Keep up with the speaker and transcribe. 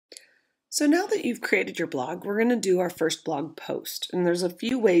So now that you've created your blog, we're going to do our first blog post. And there's a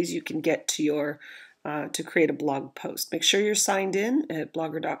few ways you can get to your to create a blog post. Make sure you're signed in at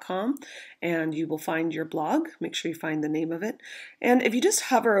blogger.com and you will find your blog. Make sure you find the name of it. And if you just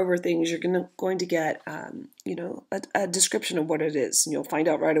hover over things, you're going to get a description of what it is. And you'll find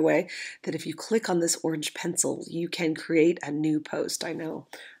out right away that if you click on this orange pencil, you can create a new post. I know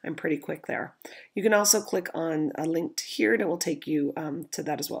I'm pretty quick there. You can also click on a link here and it will take you to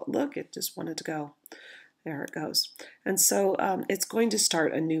that as well. Look, it just wanted to go. There it goes. And so it's going to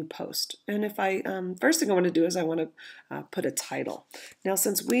start a new post. And if I, first thing I want to do is I want to put a title. Now,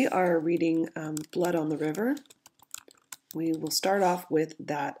 since we are reading Blood on the River, we will start off with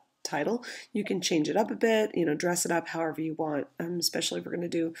that title. You can change it up a bit, dress it up however you want, especially if we're going to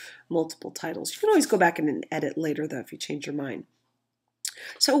do multiple titles. You can always go back and edit later, though, if you change your mind.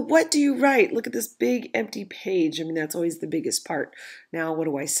 So what do you write? Look at this big empty page. I mean, that's always the biggest part. Now, what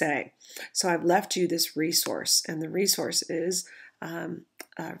do I say? So I've left you this resource, and the resource is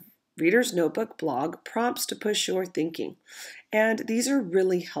Reader's Notebook blog prompts to push your thinking. And these are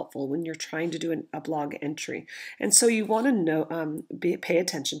really helpful when you're trying to do a blog entry. And so you want to pay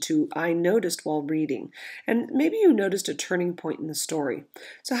attention to, I noticed while reading. And maybe you noticed a turning point in the story.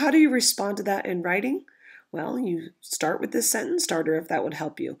 So how do you respond to that in writing? Well, you start with this sentence starter if that would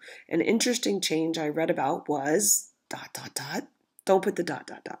help you. An interesting change I read about was ... Don't put the ...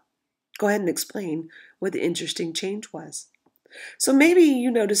 Go ahead and explain what the interesting change was. So maybe you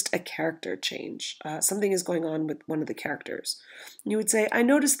noticed a character change. Something is going on with one of the characters. You would say, I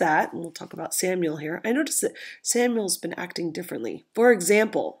noticed that, and we'll talk about Samuel here, I noticed that Samuel's been acting differently. For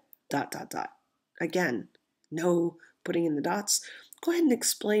example, ... Again, no putting in the dots. Go ahead and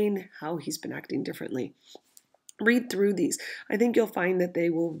explain how he's been acting differently. Read through these. I think you'll find that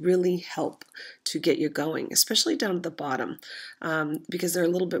they will really help to get you going, especially down at the bottom, because they're a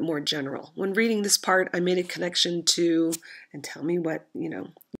little bit more general. When reading this part, I made a connection to, and tell me what,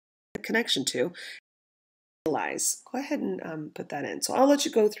 a connection to. Go ahead and put that in. So I'll let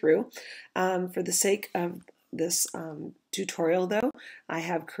you go through. For the sake of this tutorial, though, I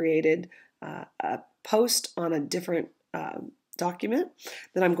have created a post on a different document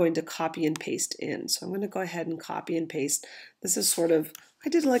that I'm going to copy and paste in. So I'm going to go ahead and copy and paste. This is sort of, I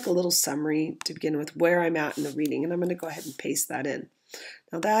did like a little summary to begin with where I'm at in the reading, and I'm going to go ahead and paste that in.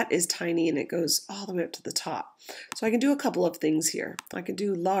 Now that is tiny and it goes all the way up to the top. So I can do a couple of things here. I can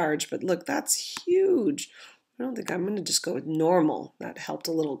do large, but look, that's huge. I don't think I'm going to just go with normal. That helped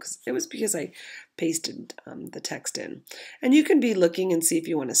a little because I pasted the text in. And you can be looking and see if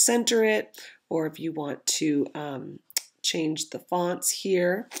you want to center it or if you want to change the fonts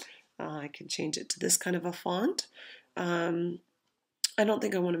here. I can change it to this kind of a font. I don't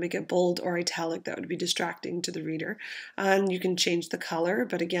think I want to make it bold or italic. That would be distracting to the reader. And you can change the color,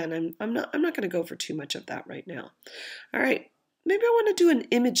 but again, I'm not going to go for too much of that right now. All right. Maybe I want to do an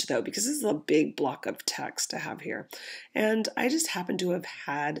image though, because this is a big block of text to have here. And I just happen to have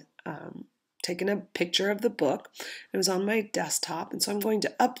had taken a picture of the book. It was on my desktop, and so I'm going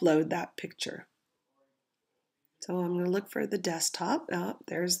to upload that picture. So I'm going to look for the desktop.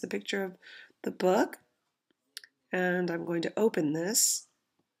 There's the picture of the book. And I'm going to open this.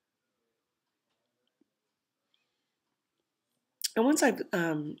 And once I've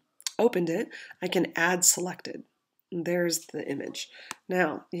opened it, I can add selected. And there's the image.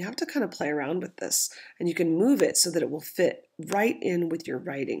 Now, you have to kind of play around with this, and you can move it so that it will fit right in with your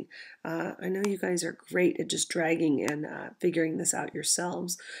writing. I know you guys are great at just dragging and figuring this out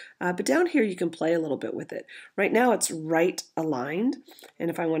yourselves, but down here you can play a little bit with it. Right now it's right aligned, and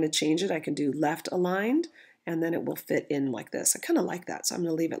if I want to change it, I can do left aligned, and then it will fit in like this. I kind of like that, so I'm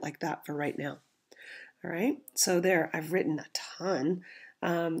going to leave it like that for right now. All right, so there, I've written a ton.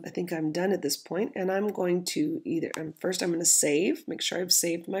 I think I'm done at this point, and I'm going to first I'm going to save, make sure I've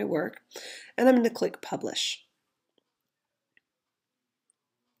saved my work, and I'm going to click Publish.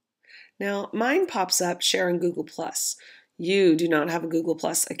 Now, mine pops up, Share in Google+. You do not have a Google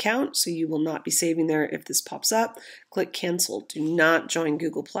Plus account, so you will not be saving there if this pops up. Click Cancel. Do not join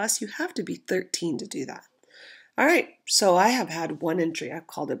Google Plus. You have to be 13 to do that. All right, so I have had one entry. I've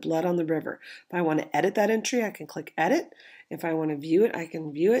called it Blood on the River. If I want to edit that entry, I can click Edit. If I want to view it, I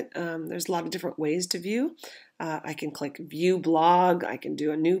can view it. There's a lot of different ways to view. I can click View Blog. I can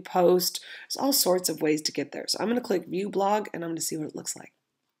do a new post. There's all sorts of ways to get there. So I'm going to click View Blog, and I'm going to see what it looks like.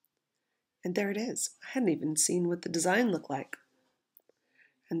 And there it is. I hadn't even seen what the design looked like.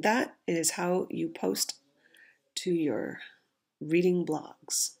 And that is how you post to your reading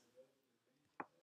blogs.